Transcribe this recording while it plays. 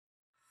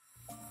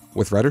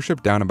With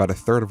ridership down about a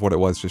third of what it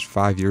was just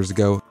 5 years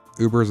ago,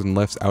 Ubers and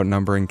Lyfts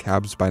outnumbering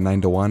cabs by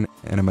 9 to 1,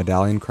 and a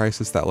Medallion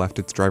crisis that left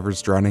its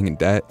drivers drowning in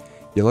debt,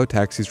 yellow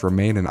taxis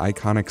remain an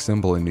iconic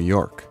symbol in New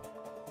York.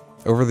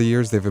 Over the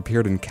years, they've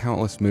appeared in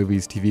countless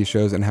movies, TV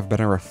shows, and have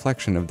been a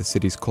reflection of the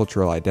city's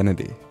cultural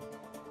identity.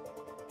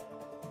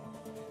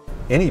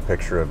 Any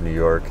picture of New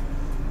York,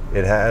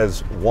 it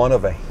has one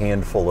of a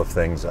handful of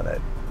things in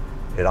it.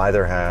 It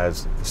either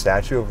has the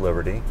Statue of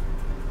Liberty,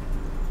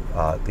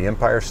 the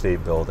Empire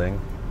State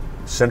Building,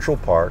 Central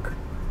Park,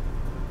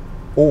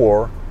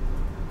 or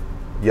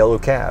yellow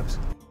cabs.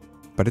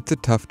 But it's a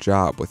tough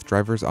job, with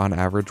drivers on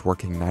average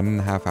working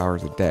 9.5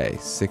 hours a day,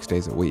 6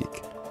 days a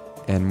week.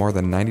 And more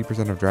than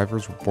 90% of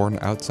drivers were born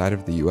outside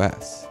of the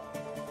US.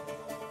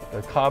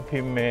 The car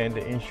payment,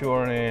 the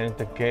insurance,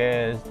 the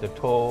gas, the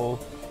toll,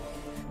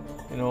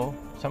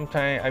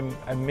 sometimes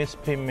I miss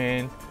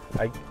payment.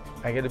 I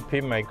got to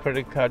pay my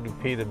credit card to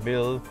pay the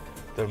bill,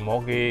 the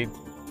mortgage.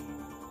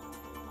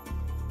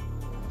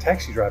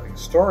 Taxi driving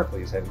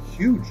historically has had a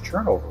huge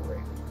turnover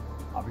rate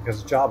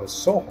because the job is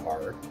so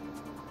hard.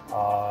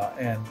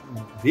 And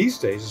these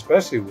days,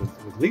 especially with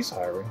lease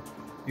hiring,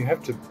 you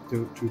have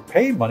to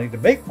pay money to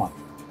make money.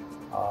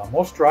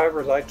 Most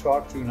drivers I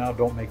talk to now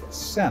don't make a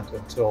cent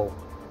until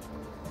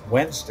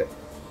Wednesday.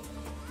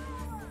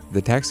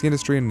 The taxi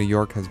industry in New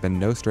York has been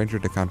no stranger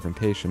to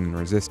confrontation and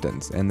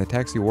resistance, and the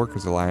Taxi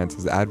Workers Alliance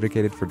has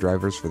advocated for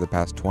drivers for the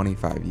past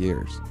 25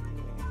 years.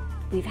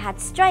 We've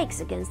had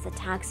strikes against the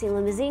Taxi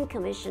Limousine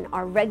Commission,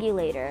 our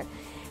regulator.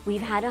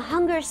 We've had a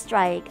hunger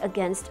strike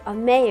against a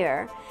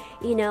mayor.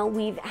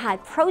 We've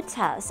had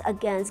protests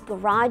against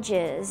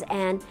garages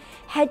and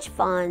hedge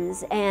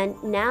funds,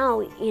 and now,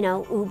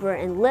 Uber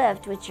and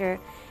Lyft, which are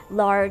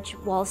large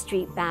Wall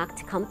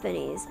Street-backed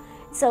companies.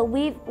 So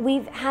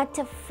we've had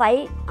to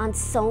fight on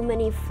so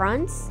many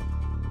fronts.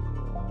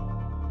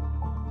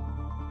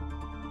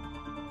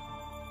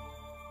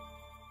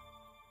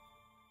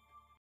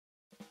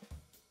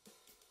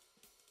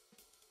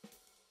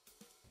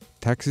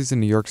 Taxis in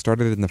New York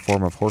started in the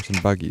form of horse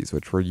and buggies,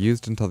 which were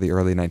used until the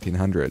early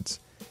 1900s.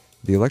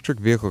 The electric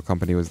vehicle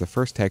company was the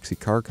first taxi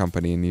car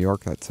company in New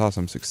York that saw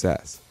some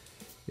success.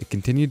 It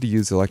continued to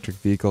use electric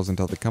vehicles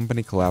until the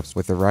company collapsed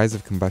with the rise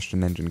of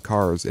combustion engine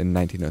cars in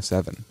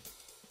 1907.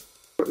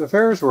 The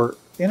fares were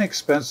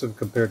inexpensive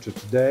compared to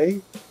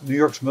today. New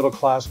York's middle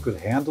class could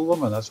handle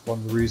them, and that's one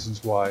of the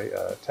reasons why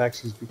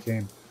taxis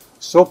became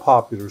so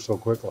popular so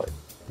quickly.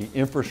 The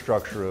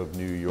infrastructure of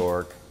New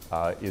York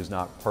is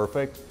not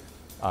perfect,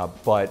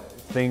 but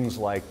things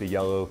like the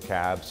yellow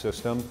cab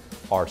system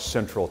are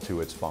central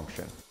to its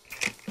function.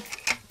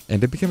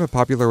 And it became a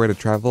popular way to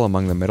travel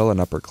among the middle and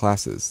upper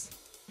classes.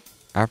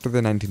 After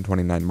the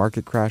 1929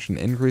 market crash, an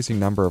increasing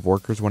number of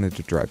workers wanted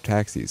to drive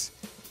taxis.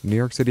 New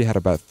York City had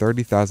about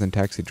 30,000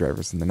 taxi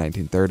drivers in the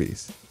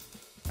 1930s.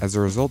 As a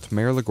result,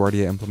 Mayor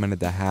LaGuardia implemented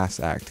the Haas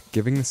Act,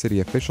 giving the city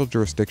official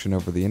jurisdiction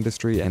over the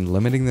industry and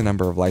limiting the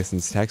number of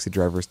licensed taxi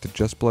drivers to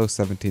just below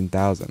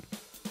 17,000.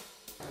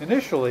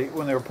 Initially,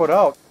 when they were put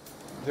out,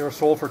 they were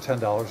sold for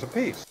 $10 a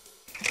piece.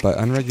 But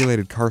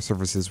unregulated car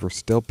services were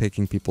still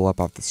picking people up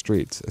off the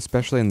streets,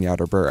 especially in the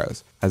outer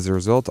boroughs. As a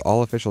result,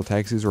 all official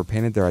taxis were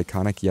painted their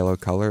iconic yellow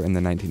color in the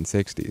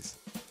 1960s.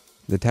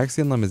 The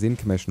Taxi and Limousine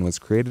Commission was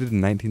created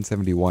in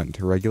 1971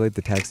 to regulate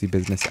the taxi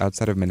business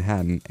outside of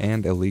Manhattan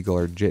and illegal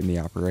or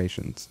jitney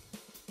operations.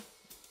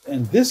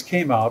 And this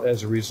came out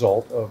as a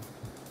result of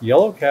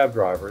yellow cab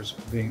drivers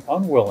being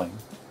unwilling,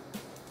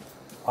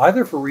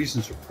 either for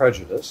reasons of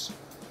prejudice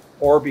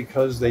or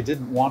because they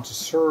didn't want to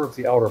serve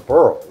the outer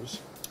boroughs,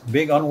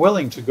 being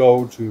unwilling to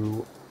go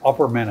to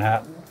Upper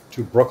Manhattan,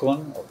 to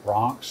Brooklyn or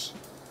Bronx.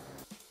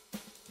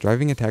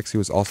 Driving a taxi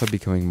was also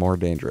becoming more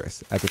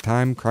dangerous. At the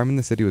time, crime in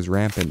the city was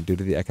rampant due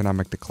to the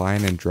economic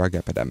decline and drug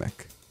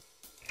epidemic.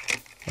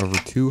 Over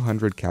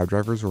 200 cab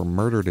drivers were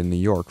murdered in New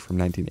York from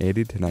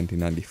 1980 to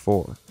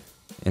 1994.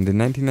 And in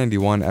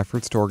 1991,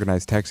 efforts to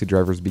organize taxi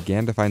drivers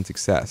began to find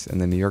success, and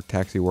the New York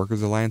Taxi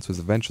Workers Alliance was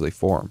eventually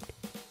formed.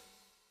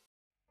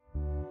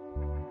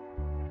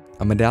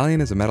 A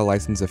medallion is a metal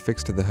license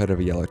affixed to the hood of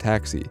a yellow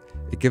taxi.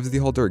 It gives the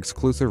holder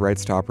exclusive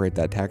rights to operate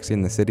that taxi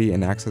in the city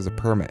and acts as a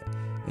permit,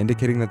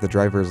 indicating that the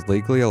driver is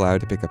legally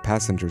allowed to pick up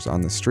passengers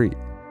on the street.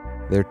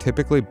 They're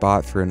typically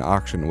bought through an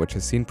auction, which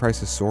has seen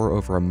prices soar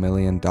over $1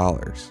 million.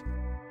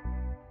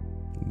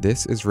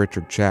 This is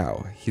Richard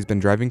Chow. He's been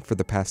driving for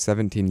the past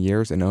 17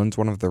 years and owns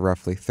one of the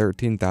roughly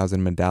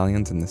 13,000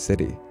 medallions in the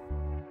city.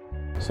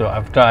 So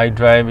after I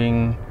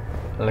driving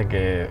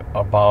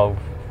about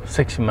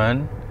 6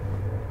 months,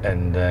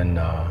 and then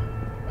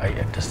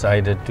I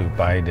decided to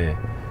buy the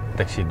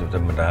taxi to the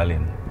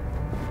Medallion.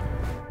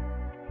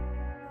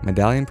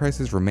 Medallion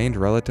prices remained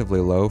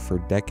relatively low for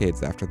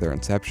decades after their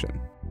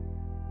inception.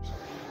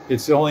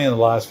 It's only in the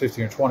last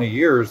 15 or 20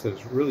 years that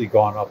it's really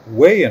gone up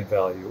way in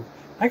value.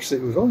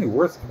 Actually, it was only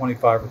worth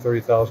 $25,000 or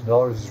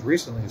 $30,000 as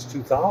recently as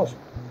 2000.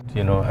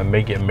 I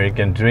make it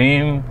American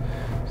dream,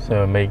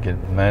 so I make it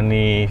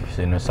money,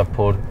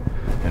 support,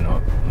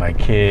 my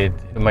kid.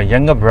 My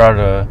younger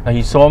brother,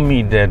 he saw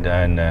me that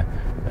and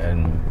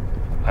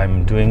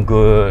I'm doing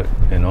good,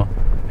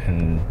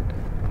 and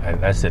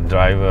as a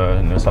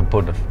driver,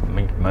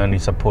 make money,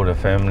 support the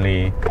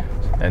family,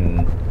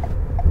 and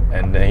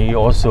then he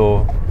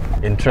also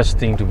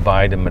interesting to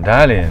buy the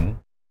Medallion.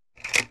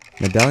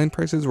 Medallion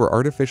prices were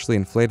artificially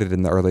inflated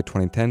in the early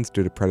 2010s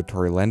due to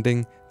predatory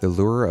lending, the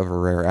lure of a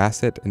rare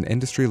asset, and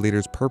industry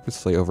leaders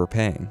purposely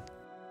overpaying.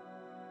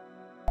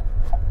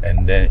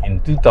 And then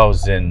in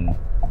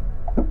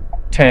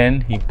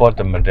 2010, he bought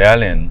the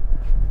Medallion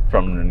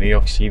from New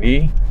York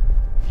City.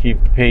 He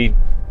paid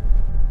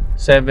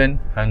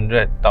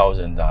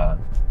 $700,000.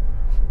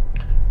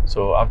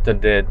 So after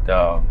that,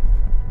 the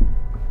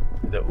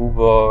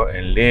Uber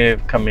and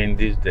Lyft come in,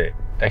 the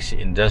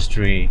taxi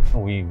industry.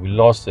 We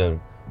lost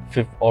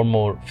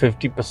almost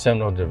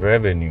 50% of the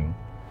revenue.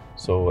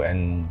 So,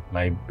 and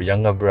my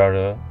younger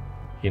brother,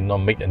 he not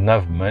make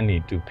enough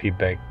money to pay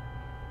back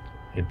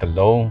the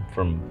loan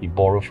he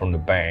borrowed from the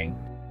bank.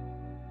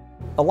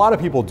 A lot of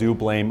people do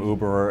blame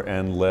Uber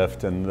and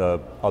Lyft and the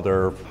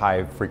other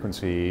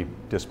high-frequency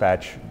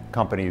dispatch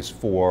companies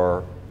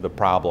for the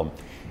problem.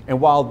 And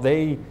while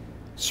they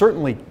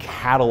certainly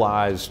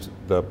catalyzed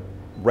the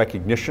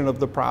recognition of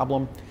the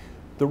problem,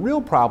 the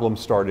real problem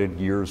started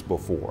years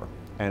before.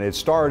 And it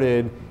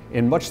started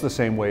in much the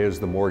same way as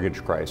the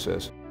mortgage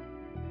crisis.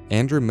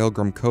 Andrew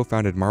Milgram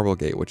co-founded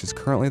Marblegate, which is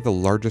currently the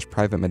largest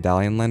private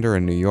medallion lender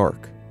in New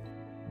York.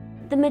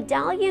 The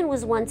Medallion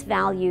was once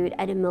valued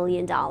at $1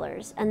 million,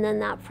 and then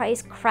that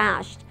price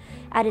crashed.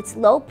 At its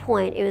low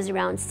point, it was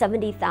around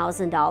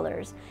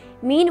 $70,000.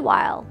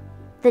 Meanwhile,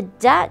 the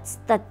debts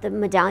that the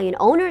Medallion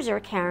owners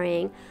are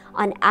carrying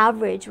on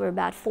average were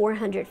about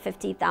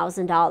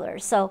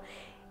 $450,000. So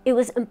it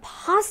was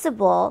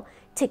impossible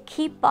to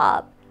keep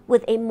up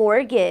with a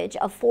mortgage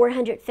of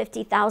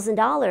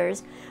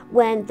 $450,000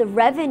 when the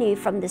revenue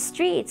from the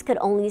streets could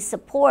only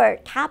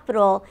support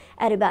capital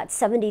at about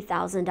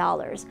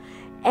 $70,000.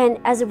 And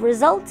as a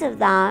result of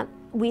that,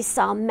 we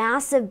saw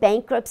massive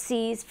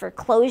bankruptcies,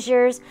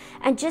 foreclosures,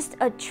 and just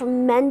a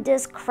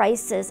tremendous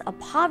crisis of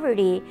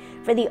poverty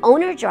for the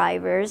owner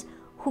drivers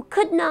who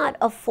could not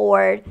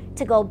afford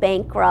to go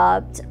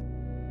bankrupt.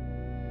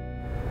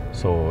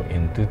 So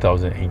in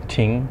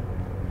 2018,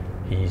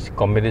 he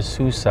committed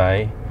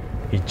suicide.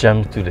 He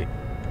jumped to the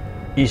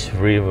East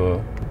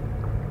River,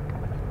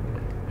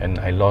 and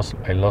I lost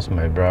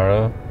my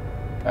brother.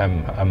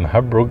 I'm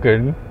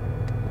heartbroken.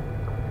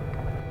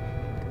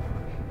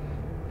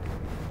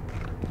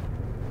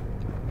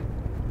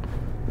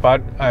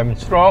 But I'm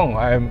strong.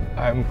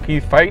 I'm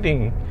keep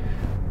fighting,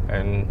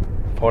 and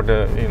for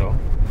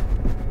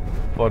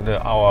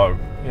our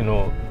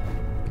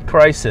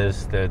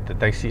crisis, the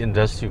taxi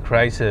industry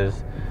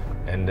crisis,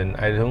 and then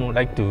I don't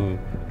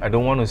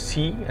want to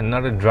see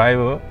another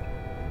driver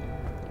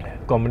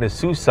commit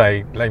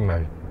suicide like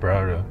my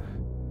brother.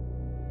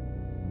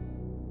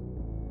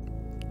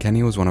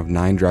 Kenny was one of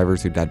 9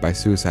 drivers who died by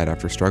suicide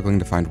after struggling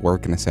to find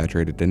work in a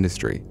saturated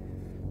industry,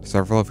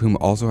 several of whom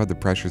also had the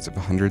pressures of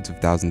hundreds of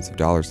thousands of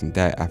dollars in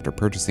debt after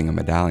purchasing a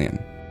Medallion.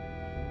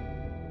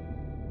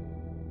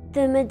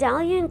 The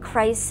Medallion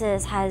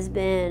crisis has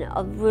been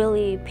a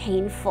really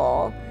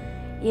painful,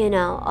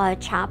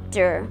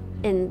 chapter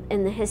in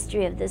the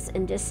history of this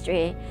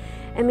industry.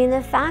 I mean,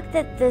 the fact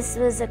that this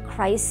was a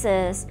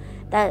crisis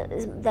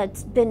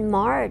that's been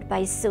marred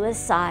by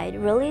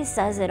suicide really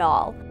says it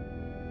all.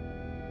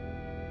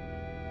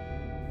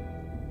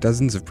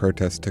 Dozens of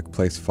protests took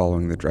place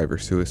following the driver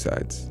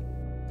suicides.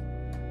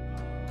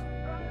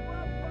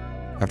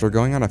 After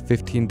going on a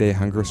 15-day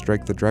hunger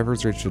strike, the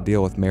drivers reached a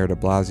deal with Mayor de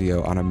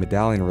Blasio on a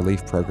Medallion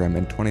relief program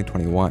in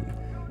 2021.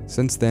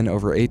 Since then,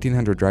 over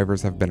 1,800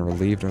 drivers have been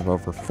relieved of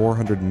over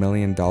 $400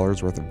 million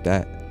worth of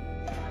debt.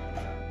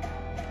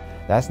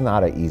 That's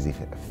not an easy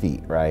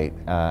feat, right?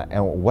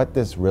 And what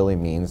this really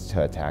means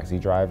to a taxi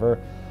driver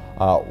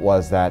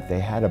was that they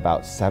had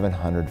about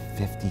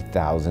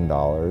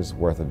 $750,000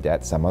 worth of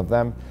debt, some of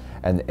them,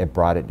 and it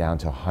brought it down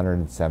to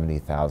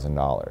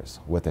 $170,000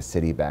 with a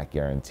city-backed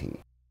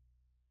guarantee.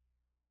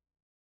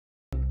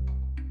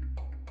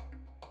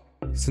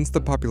 Since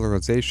the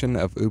popularization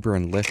of Uber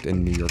and Lyft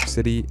in New York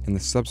City and the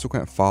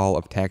subsequent fall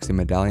of taxi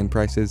medallion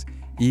prices,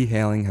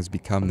 e-hailing has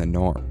become the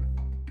norm.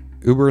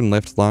 Uber and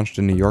Lyft launched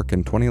in New York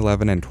in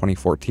 2011 and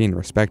 2014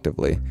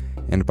 respectively,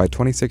 and by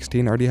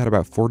 2016 already had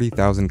about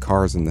 40,000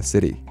 cars in the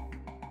city.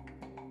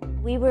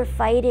 We were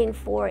fighting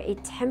for a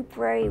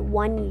temporary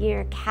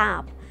 1-year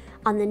cap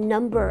on the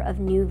number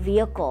of new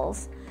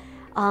vehicles,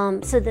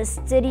 so the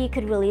city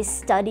could really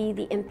study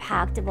the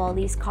impact of all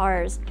these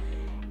cars.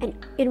 And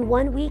in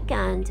one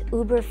weekend,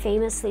 Uber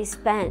famously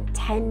spent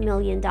 $10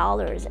 million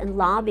in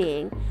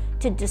lobbying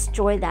to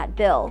destroy that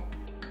bill.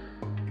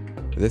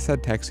 This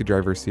had taxi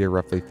drivers see a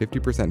roughly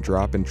 50%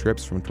 drop in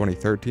trips from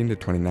 2013 to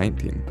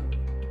 2019.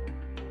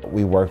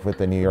 We worked with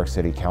the New York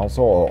City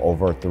Council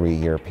over a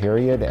 3-year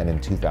period, and in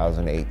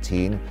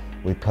 2018,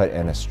 we put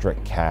in a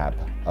strict cap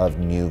of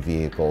new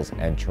vehicles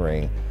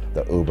entering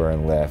the Uber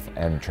and Lyft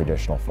and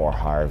traditional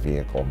for-hire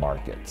vehicle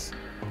markets.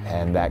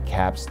 And that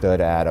cap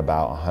stood at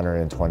about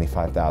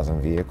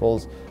 125,000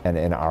 vehicles, and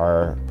in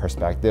our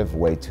perspective,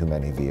 way too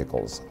many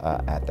vehicles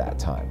at that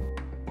time.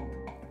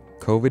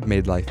 COVID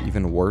made life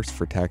even worse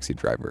for taxi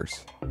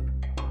drivers.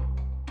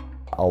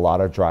 A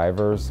lot of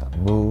drivers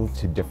moved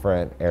to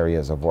different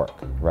areas of work,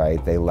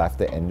 right? They left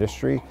the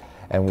industry,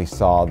 and we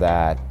saw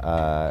that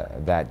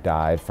that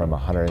died from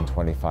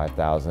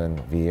 125,000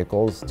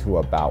 vehicles to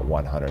about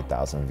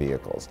 100,000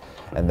 vehicles,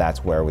 and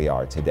that's where we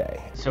are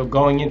today. So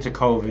going into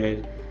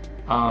COVID,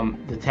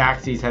 the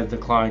taxis has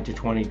declined to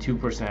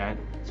 22%,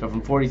 so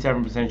from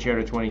 47%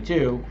 share to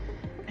 22%,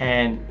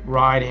 and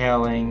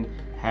ride-hailing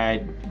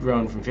had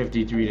grown from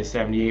 53 to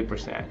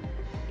 78%.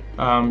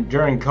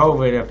 During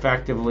COVID,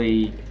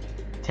 effectively,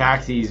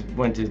 taxis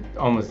went to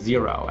almost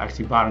zero,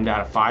 actually bottomed out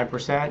at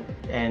 5%,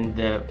 and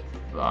the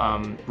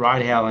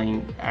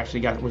ride-hailing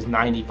actually was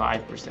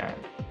 95%.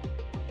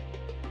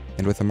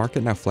 And with the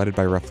market now flooded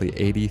by roughly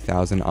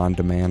 80,000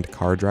 on-demand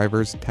car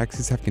drivers,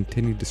 taxis have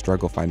continued to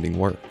struggle finding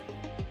work.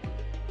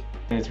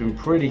 And it's been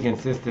pretty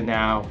consistent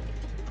now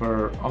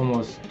for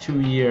almost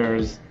 2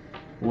 years,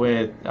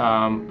 with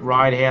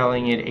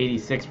ride-hailing at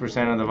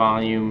 86% of the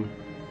volume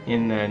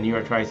in the New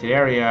York tri-state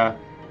area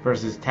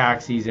versus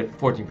taxis at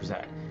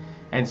 14%.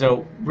 And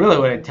so really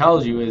what it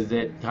tells you is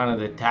that kind of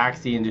the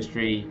taxi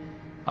industry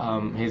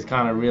has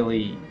kind of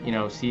really,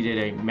 ceded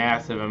a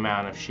massive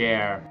amount of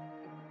share.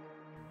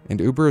 And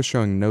Uber is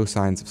showing no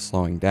signs of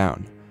slowing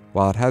down.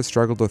 While it has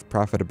struggled with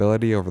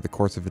profitability over the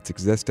course of its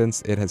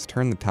existence, it has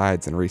turned the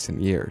tides in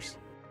recent years.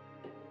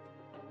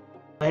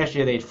 Last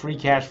year they had free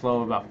cash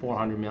flow of about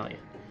 $400 million.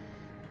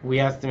 We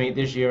estimate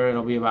this year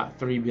it'll be about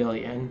 $3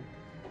 billion,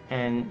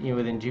 and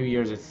within 2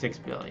 years it's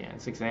 $6 billion,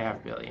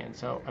 $6.5 billion.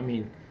 So I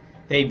mean,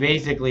 they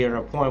basically are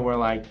at a point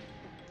where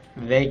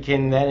they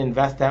can then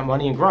invest that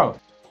money in growth.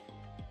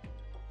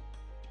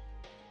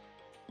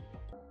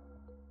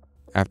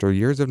 After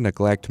years of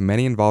neglect,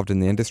 many involved in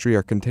the industry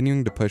are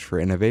continuing to push for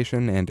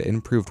innovation and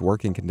improved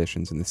working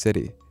conditions in the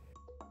city.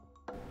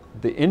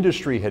 The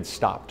industry had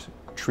stopped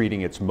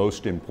treating its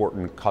most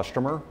important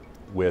customer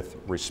with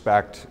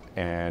respect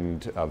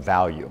and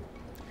value.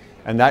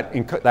 And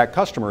that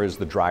customer is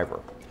the driver.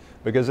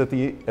 Because at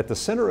the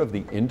center of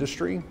the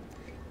industry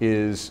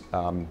is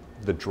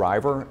the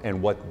driver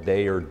and what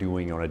they are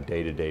doing on a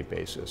day-to-day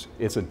basis.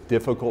 It's a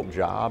difficult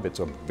job. It's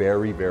a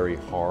very, very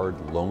hard,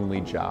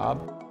 lonely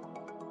job.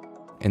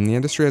 And the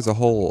industry as a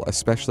whole,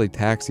 especially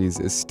taxis,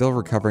 is still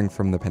recovering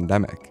from the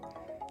pandemic.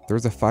 There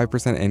was a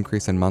 5%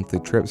 increase in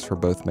monthly trips for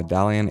both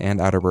Medallion and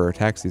outer borough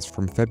taxis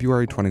from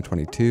February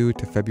 2022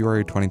 to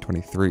February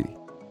 2023.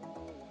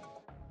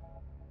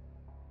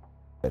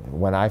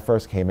 When I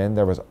first came in,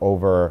 there was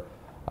over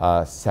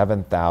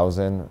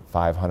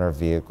 7,500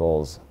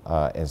 vehicles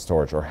in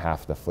storage, or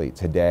half the fleet.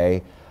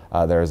 Today,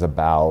 there's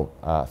about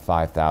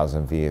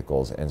 5,000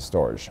 vehicles in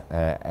storage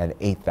and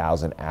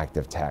 8,000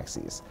 active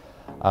taxis.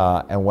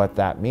 And what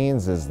that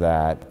means is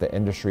that the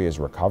industry is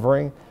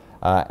recovering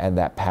and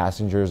that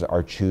passengers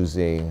are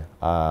choosing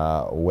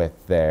with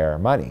their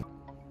money.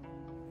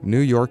 New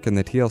York and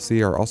the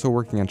TLC are also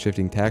working on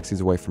shifting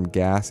taxis away from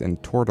gas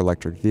and toward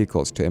electric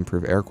vehicles to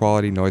improve air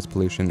quality, noise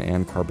pollution,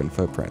 and carbon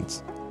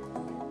footprints.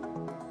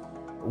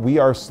 We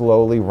are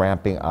slowly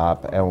ramping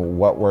up, and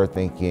what we're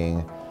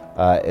thinking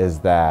is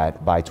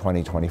that by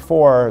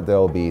 2024,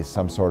 there'll be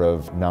some sort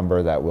of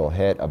number that will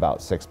hit about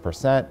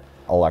 6%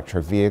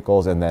 electric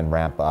vehicles, and then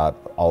ramp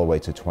up all the way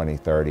to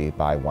 2030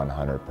 by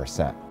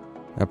 100%.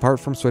 Apart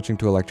from switching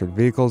to electric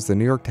vehicles, the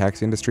New York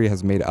taxi industry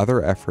has made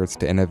other efforts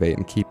to innovate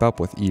and keep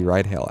up with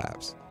e-ride-hail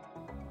apps.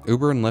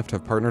 Uber and Lyft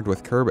have partnered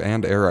with Curb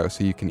and Arrow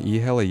so you can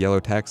e-hail a yellow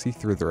taxi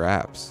through their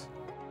apps.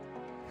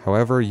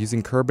 However,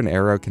 using Curb and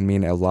Arrow can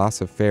mean a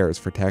loss of fares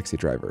for taxi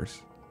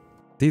drivers.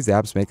 These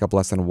apps make up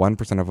less than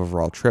 1% of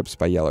overall trips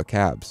by yellow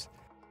cabs.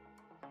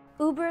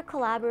 Uber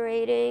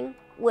collaborating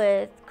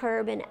with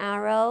Curb and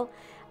Arrow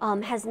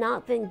has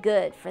not been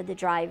good for the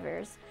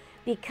drivers,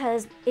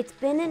 because it's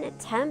been an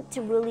attempt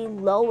to really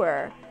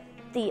lower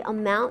the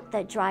amount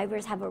that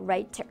drivers have a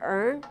right to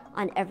earn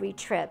on every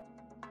trip.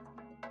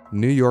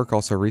 New York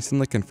also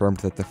recently confirmed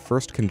that the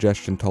first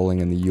congestion tolling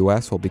in the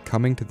US will be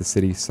coming to the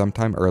city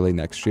sometime early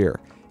next year,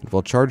 and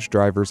will charge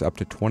drivers up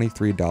to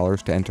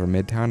 $23 to enter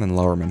Midtown and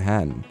Lower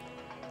Manhattan.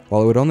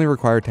 While it would only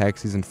require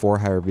taxis and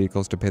for-hire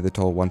vehicles to pay the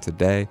toll once a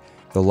day,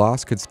 the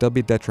loss could still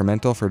be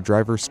detrimental for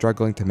drivers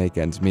struggling to make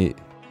ends meet.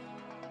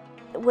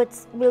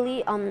 What's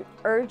really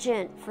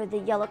urgent for the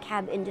yellow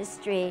cab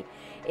industry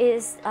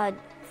is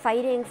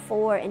fighting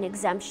for an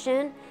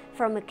exemption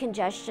from a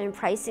congestion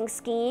pricing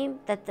scheme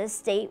that the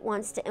state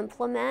wants to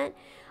implement,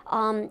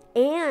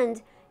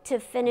 and to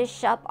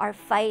finish up our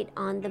fight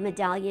on the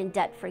Medallion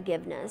debt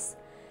forgiveness.